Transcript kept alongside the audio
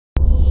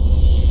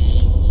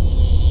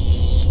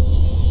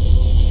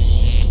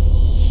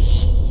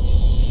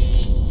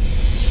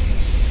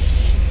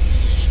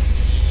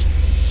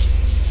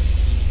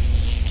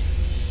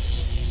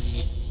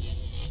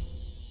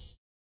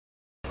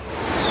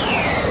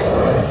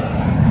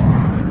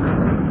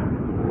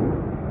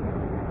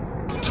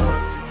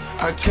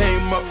I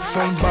came up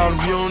from the bottom,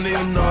 you don't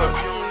even know it.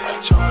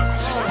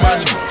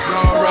 My niggas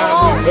all ride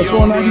with me. Let's go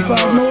on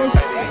 95 North.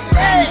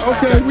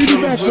 Okay, we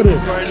be back for this.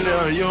 Right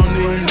now, you don't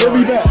even know.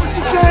 We'll be back.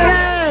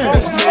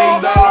 That's $1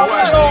 million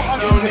watch,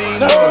 you don't even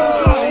know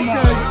it.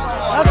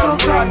 That's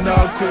 $1 million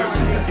crib,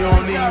 you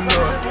don't even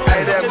know it.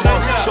 Hey, that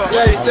monster truck,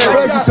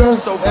 Thank you, sir.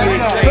 so big,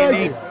 can't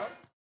even.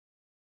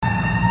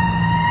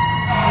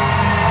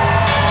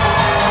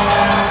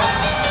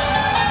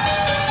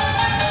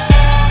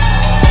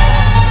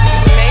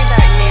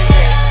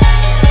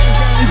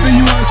 Anything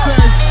you want to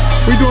say?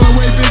 We doing a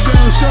way big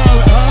down in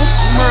Charlotte, huh?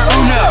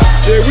 Oh no.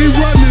 Yeah, we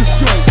run this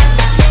joint.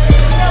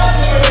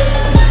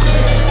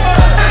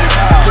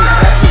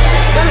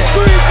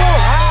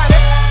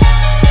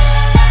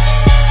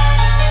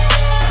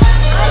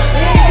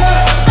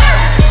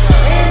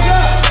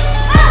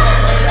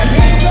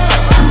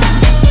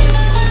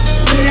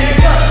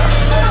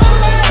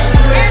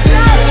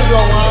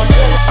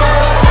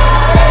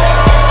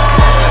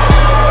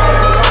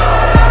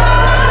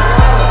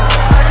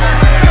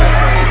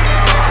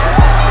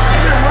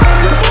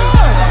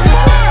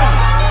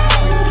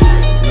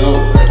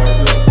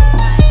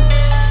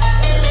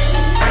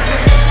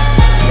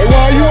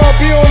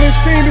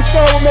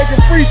 Start with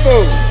making free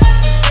throws.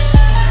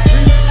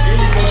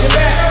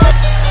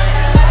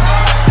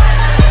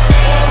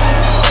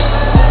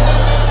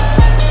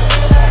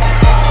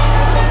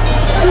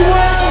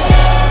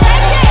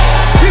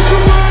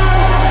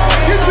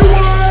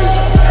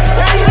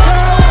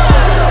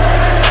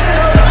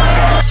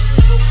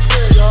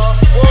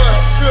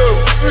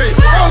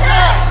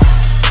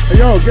 Hey,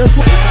 yo, guess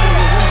what?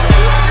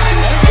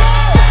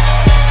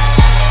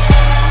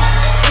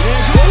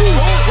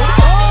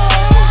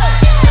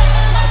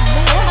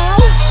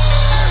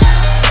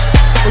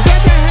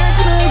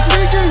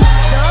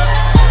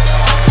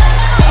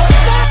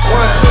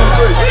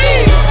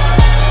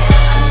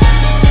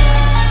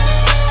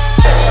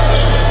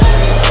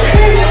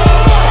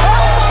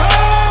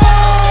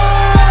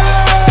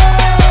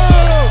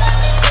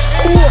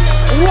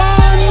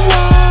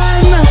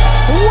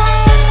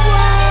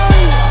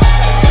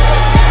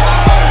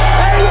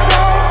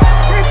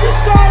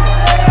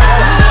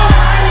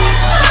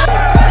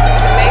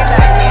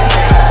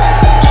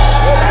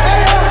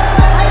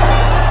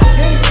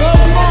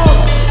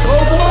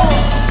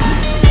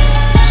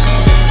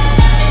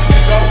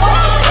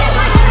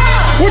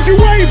 What you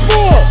waiting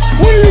for?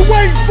 What are you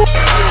waiting for?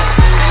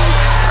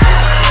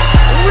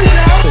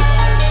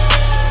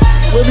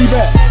 We'll be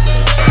back.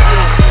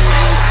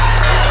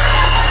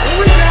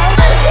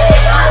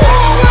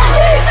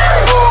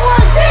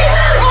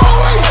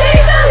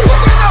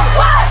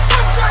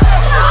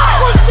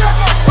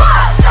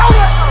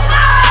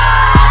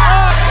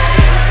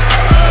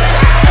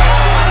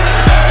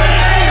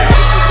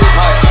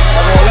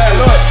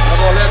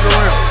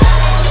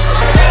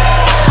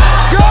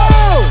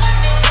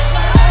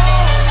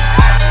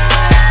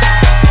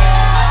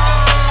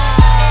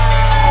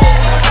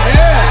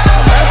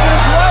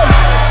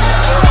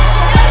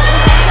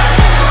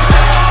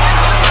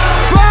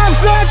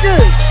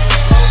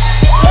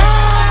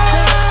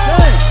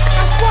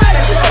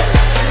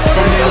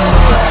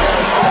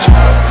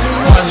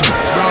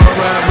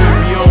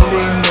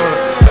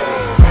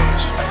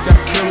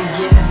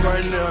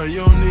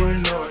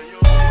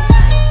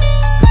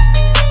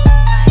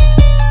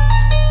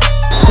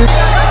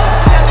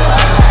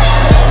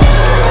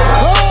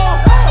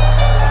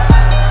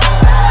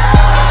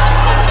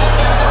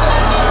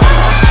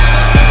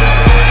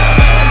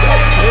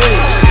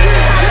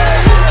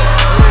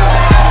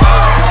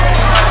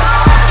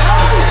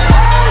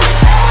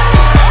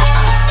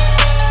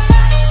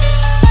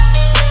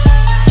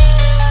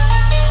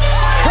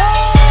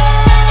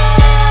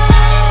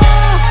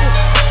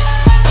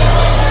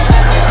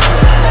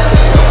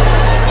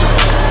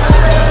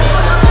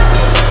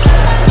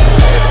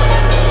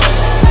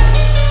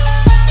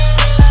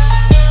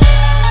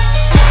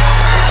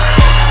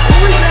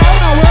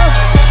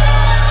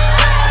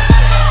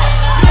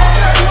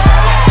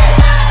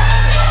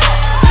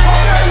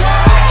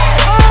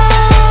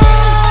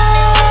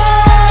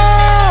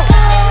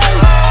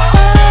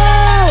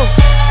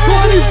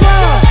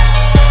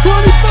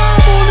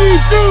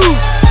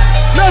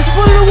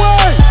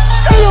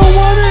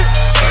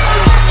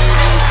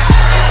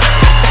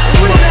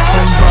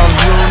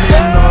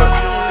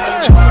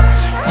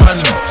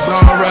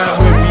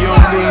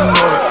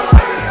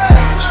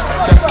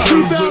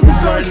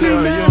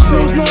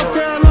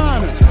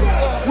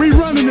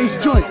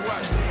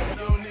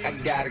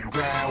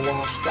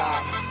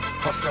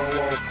 Hustle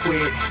won't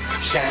quit,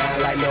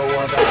 shine like no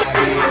other. I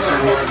be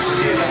too much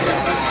shit. I got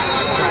a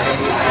high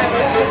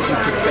lifestyle,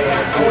 super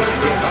bad boy.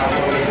 If I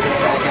want it, then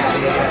I got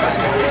it. If I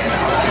don't, then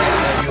all I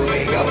gotta do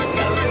is go.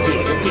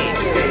 Yeah,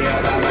 stay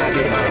up by my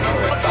business.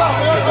 Ball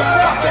till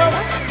I boss it,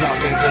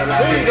 floss until I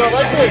finish.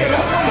 I get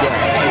up,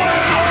 yeah,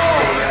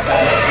 stay up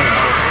by my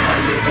business. I'm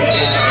living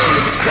in the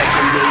business,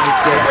 stacking million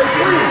till I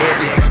see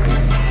it.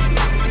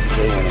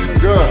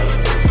 Good.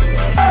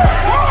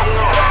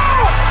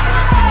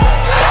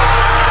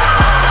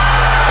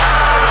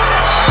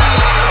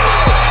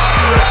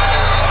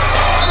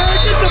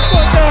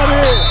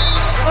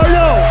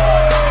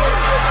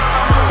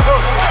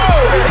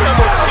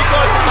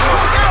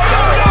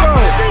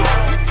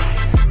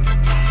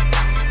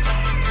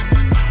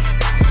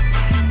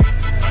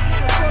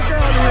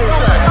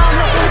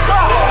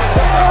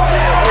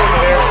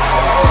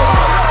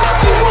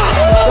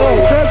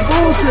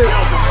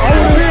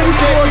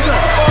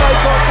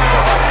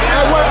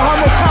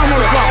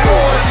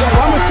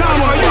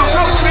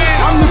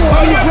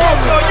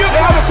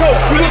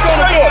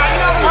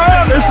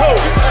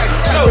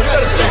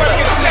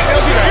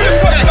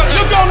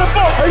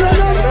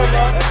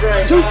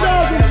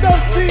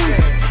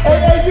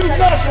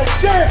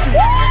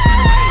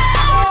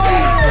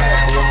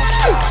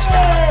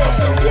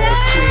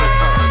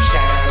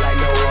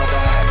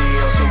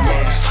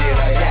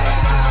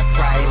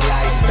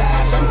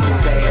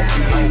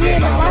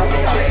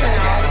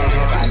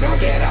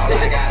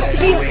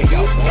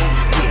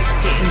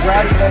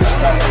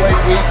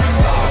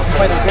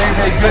 played a very,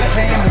 very good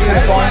team. We could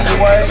have gone either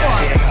way.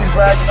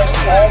 Congratulations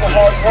to all the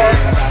hard work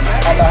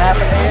on behalf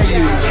of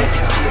A.A.U.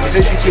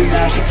 Division II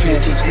National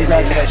Champions.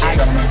 Congratulations,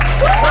 gentlemen.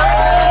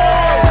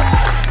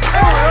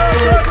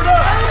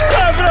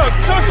 Clap it up!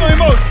 Talk to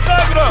him, Mike!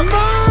 Clap it up!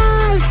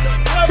 Mike!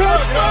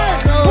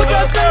 Put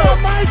that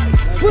down, Mike!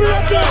 Put it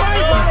up there,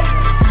 Mike!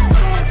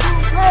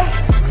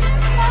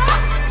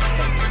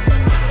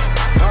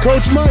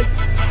 Coach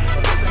Mike!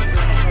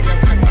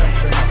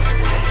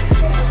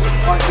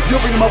 If you'll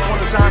bring him up one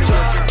at a time, sir.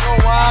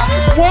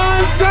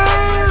 One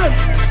time!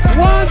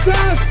 One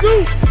time,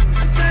 scoop!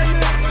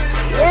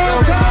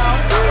 One time!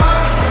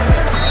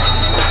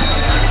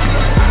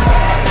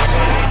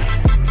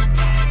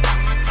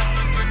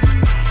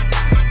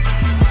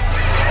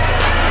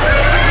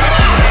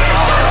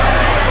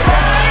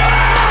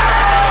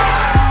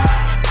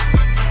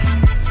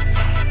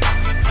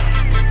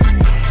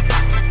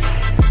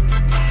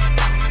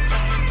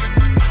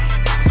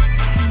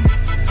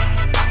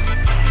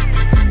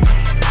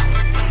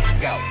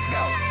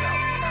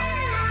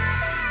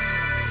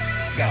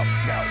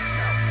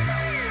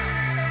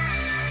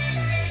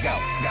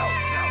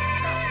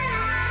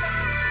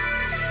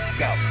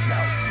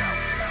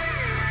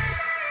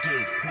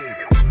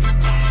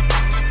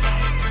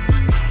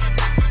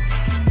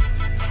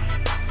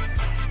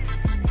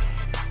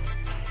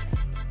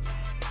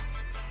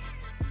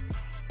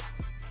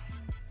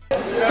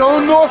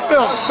 Stone North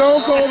Philly.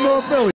 Stone Cold North Philly.